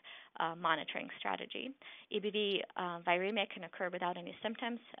preemptive monitoring strategy. EBV viremia can occur without any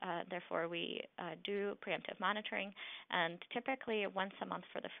symptoms, therefore we do preemptive monitoring, and typically once a month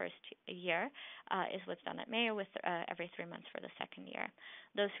for the first year is what's done at Mayo, with every 3 months for the second year.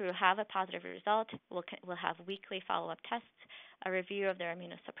 Those who have a positive result will have weekly follow-up tests, a review of their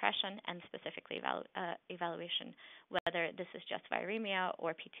immunosuppression, and specifically evaluation whether this is just viremia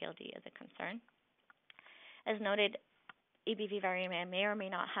or PTLD is a concern. As noted, EBV viremia may or may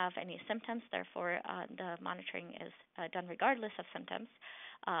not have any symptoms, therefore the monitoring is done regardless of symptoms.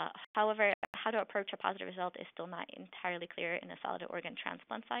 However, how to approach a positive result is still not entirely clear in the solid organ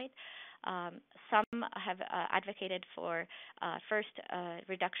transplant side. Some have advocated for first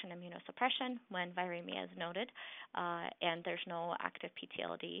reduction in immunosuppression when viremia is noted and there's no active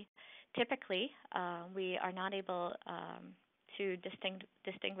PTLD. Typically, we are not able to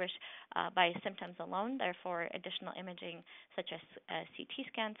distinguish by symptoms alone. Therefore, additional imaging such as CT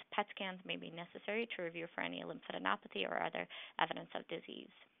scans, PET scans may be necessary to review for any lymphadenopathy or other evidence of disease.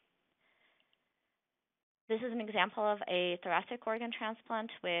 This is an example of a thoracic organ transplant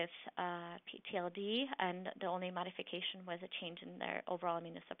with PTLD, and the only modification was a change in their overall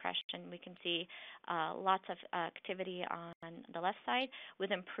immunosuppression. We can see lots of activity on the left side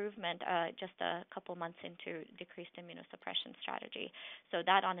with improvement just a couple months into decreased immunosuppression strategy. So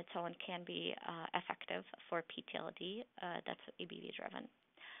that on its own can be effective for PTLD that's EBV driven.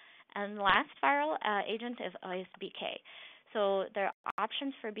 And the last viral agent is BK. So their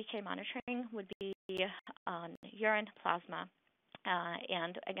options for BK monitoring would be on urine, plasma,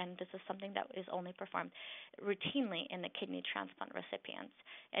 And again, this is something that is only performed routinely in the kidney transplant recipients.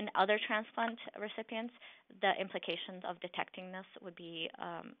 In other transplant recipients, the implications of detecting this would be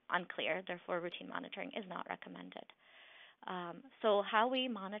unclear. Therefore, routine monitoring is not recommended. So how we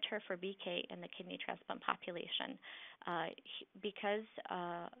monitor for BK in the kidney transplant population, because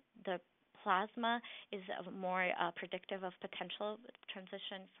the plasma is more predictive of potential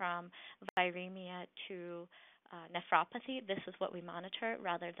transition from viremia to nephropathy. This is what we monitor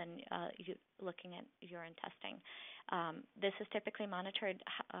rather than looking at urine testing. This is typically monitored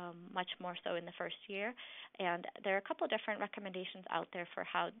much more so in the first year, and there are a couple of different recommendations out there for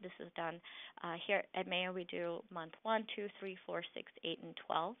how this is done. Here at Mayo, we do month 1, 2, 3, 4, 6, 8, and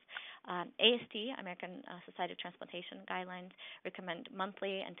 12. AST, American Society of Transplantation guidelines, recommend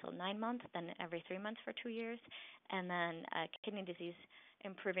monthly until 9 months, then every 3 months for 2 years, and then kidney disease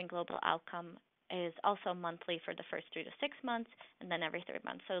improving global outcome is also monthly for the first 3 to 6 months, and then every 3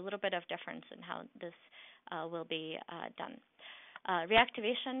 months. So a little bit of difference in how this will be done.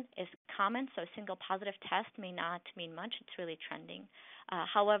 Reactivation is common, so a single positive test may not mean much. It's really trending.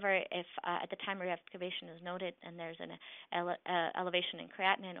 However, if at the time reactivation is noted and there's an elevation in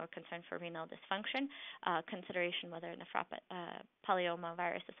creatinine or concern for renal dysfunction, consideration whether polyoma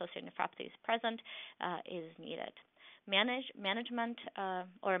virus-associated nephropathy is present is needed. Management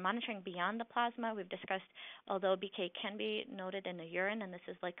or monitoring beyond the plasma, we've discussed, although BK can be noted in the urine, and this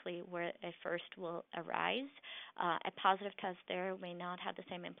is likely where it first will arise, a positive test there may not have the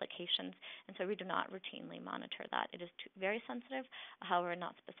same implications, and so we do not routinely monitor that. It is very sensitive, however,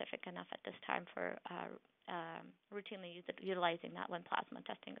 not specific enough at this time for routinely utilizing that when plasma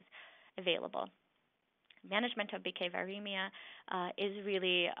testing is available. Management of BK viremia is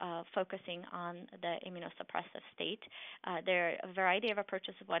really focusing on the immunosuppressive state. There are a variety of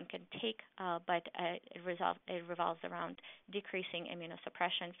approaches one can take, but it revolves around decreasing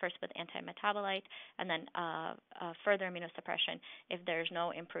immunosuppression, first with antimetabolite, and then further immunosuppression if there's no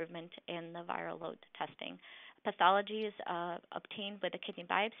improvement in the viral load testing. Pathology is obtained with a kidney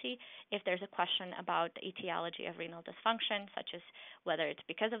biopsy if there's a question about the etiology of renal dysfunction, such as whether it's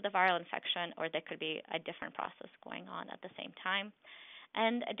because of the viral infection or there could be a different process going on at the same time.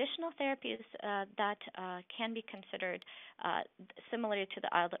 And additional therapies that can be considered similarly to the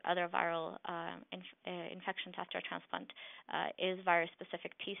other viral infections after transplant is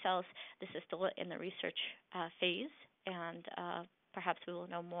virus-specific T cells. This is still in the research phase, and perhaps we will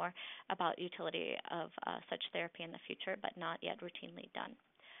know more about utility of such therapy in the future, but not yet routinely done.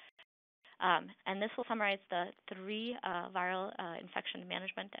 And this will summarize the 3 viral infection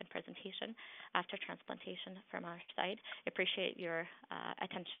management and presentation after transplantation from our side. I appreciate your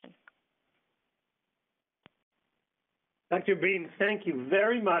attention. Dr. Beam, thank you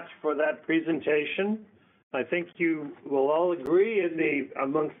very much for that presentation. I think you will all agree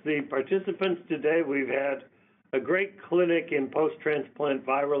amongst the participants today, we've had a great clinic in post-transplant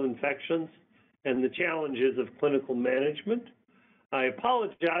viral infections and the challenges of clinical management. I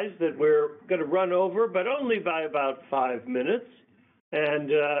apologize that we're going to run over, but only by about 5 minutes. And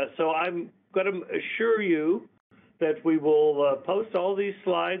so I'm going to assure you that we will post all these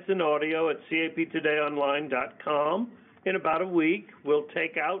slides and audio at captodayonline.com in about a week. We'll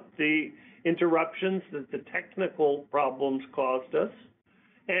take out the interruptions that the technical problems caused us.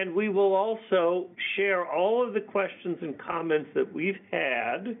 And we will also share all of the questions and comments that we've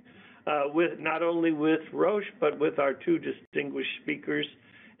had with not only with Roche, but with our 2 distinguished speakers.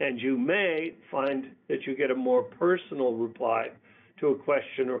 And you may find that you get a more personal reply to a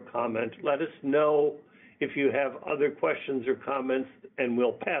question or comment. Let us know if you have other questions or comments, and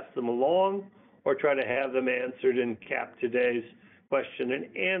we'll pass them along or try to have them answered in CAP Today's question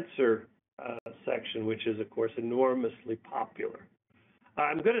and answer section, which is, of course, enormously popular.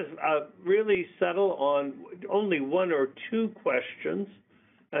 I'm going to really settle on only 1 or 2 questions,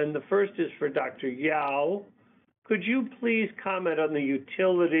 and the first is for Dr. Yao. Could you please comment on the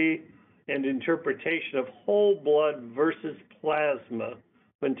utility and interpretation of whole blood versus plasma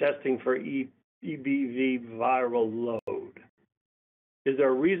when testing for EBV viral load? Is there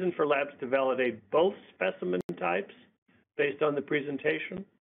a reason for labs to validate both specimen types based on the presentation?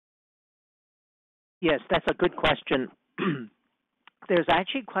 Yes, that's a good question. There's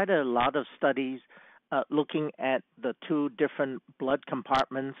actually quite a lot of studies looking at the 2 different blood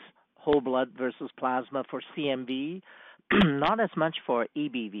compartments, whole blood versus plasma for CMV, not as much for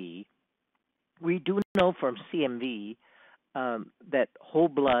EBV. We do know from CMV that whole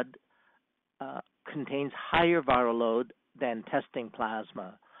blood contains higher viral load than testing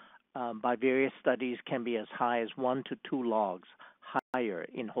plasma. By various studies can be as high as 1 to 2 logs higher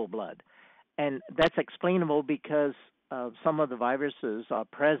in whole blood. And that's explainable because some of the viruses are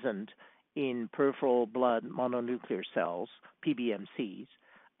present in peripheral blood mononuclear cells, PBMCs,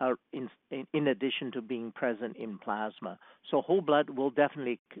 in addition to being present in plasma. So whole blood will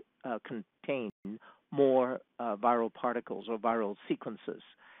definitely contain more viral particles or viral sequences.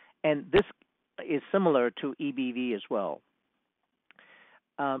 And this is similar to EBV as well.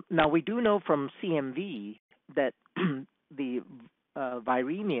 Now, we do know from CMV that the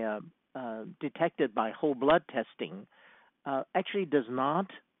viremia detected by whole blood testing actually does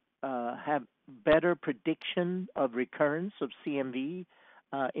not have better prediction of recurrence of CMV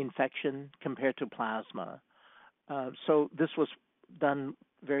infection compared to plasma. So this was done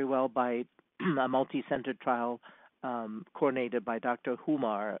very well by a multi-center trial coordinated by Dr.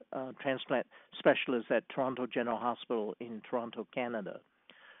 Humar, transplant specialist at Toronto General Hospital in Toronto, Canada.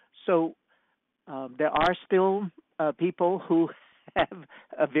 So there are still people who have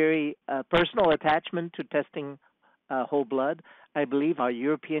a very personal attachment to testing whole blood. I believe our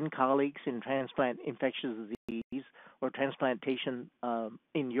European colleagues in transplant infectious disease or transplantation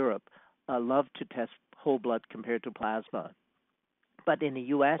in Europe love to test whole blood compared to plasma. But in the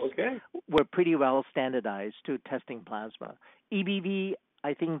U.S., we're pretty well standardized to testing plasma. EBV,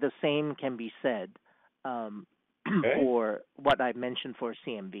 I think the same can be said for what I mentioned for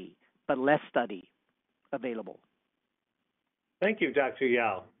CMV, but less study available. Thank you, Dr.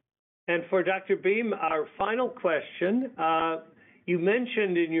 Yao. And for Dr. Beam, our final question. You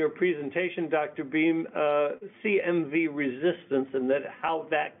mentioned in your presentation, Dr. Beam, CMV resistance and how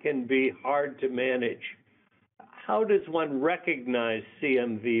that can be hard to manage. How does one recognize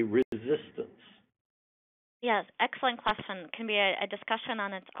CMV resistance? Yes, excellent question. Can be a discussion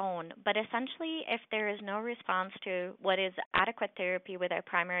on its own. But essentially, if there is no response to what is adequate therapy with a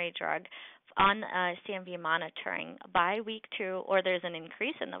primary drug on CMV monitoring by week 2, or there's an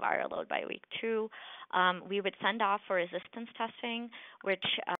increase in the viral load by week 2, we would send off for resistance testing, which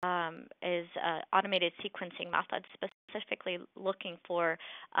is automated sequencing method specifically looking for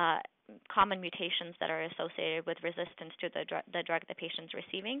common mutations that are associated with resistance to the drug the patient's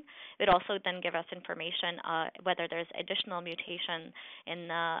receiving. It would also then give us information whether there's additional mutation in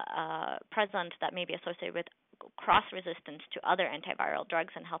the present that may be associated with cross-resistance to other antiviral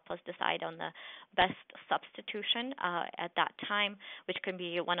drugs and help us decide on the best substitution at that time, which can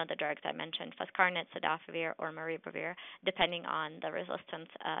be one of the drugs I mentioned, foscarnet, cidofovir, or maribavir, depending on the resistance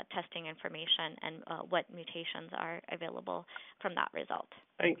testing information and what mutations are available from that result.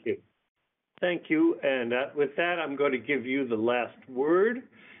 Thank you. Thank you. And with that, I'm going to give you the last word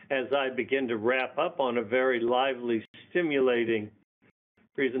as I begin to wrap up on a very lively, stimulating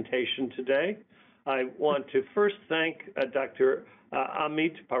presentation today. I want to first thank Dr.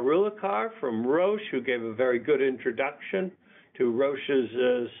 Amit Parulekar from Roche, who gave a very good introduction to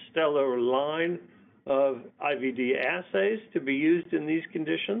Roche's stellar line of IVD assays to be used in these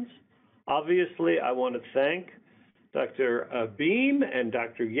conditions. Obviously, I want to thank Dr. Beam and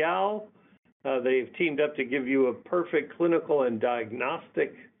Dr. Yao. They've teamed up to give you a perfect clinical and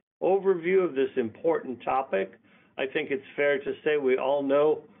diagnostic overview of this important topic. I think it's fair to say we all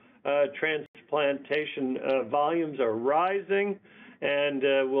know transplantation volumes are rising and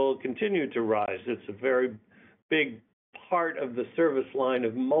will continue to rise. It's a very big part of the service line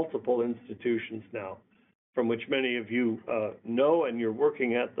of multiple institutions now, from which many of you know, and you're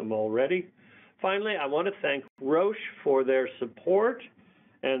working at them already. Finally, I want to thank Roche for their support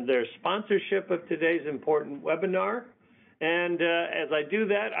and their sponsorship of today's important webinar. And as I do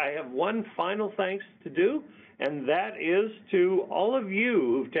that, I have one final thanks to do, and that is to all of you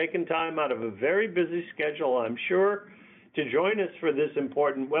who've taken time out of a very busy schedule, I'm sure, to join us for this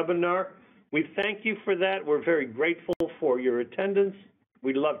important webinar. We thank you for that. We're very grateful for your attendance.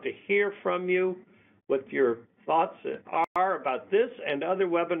 We'd love to hear from you what your thoughts are about this and other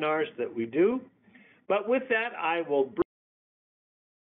webinars that we do. But with that, I will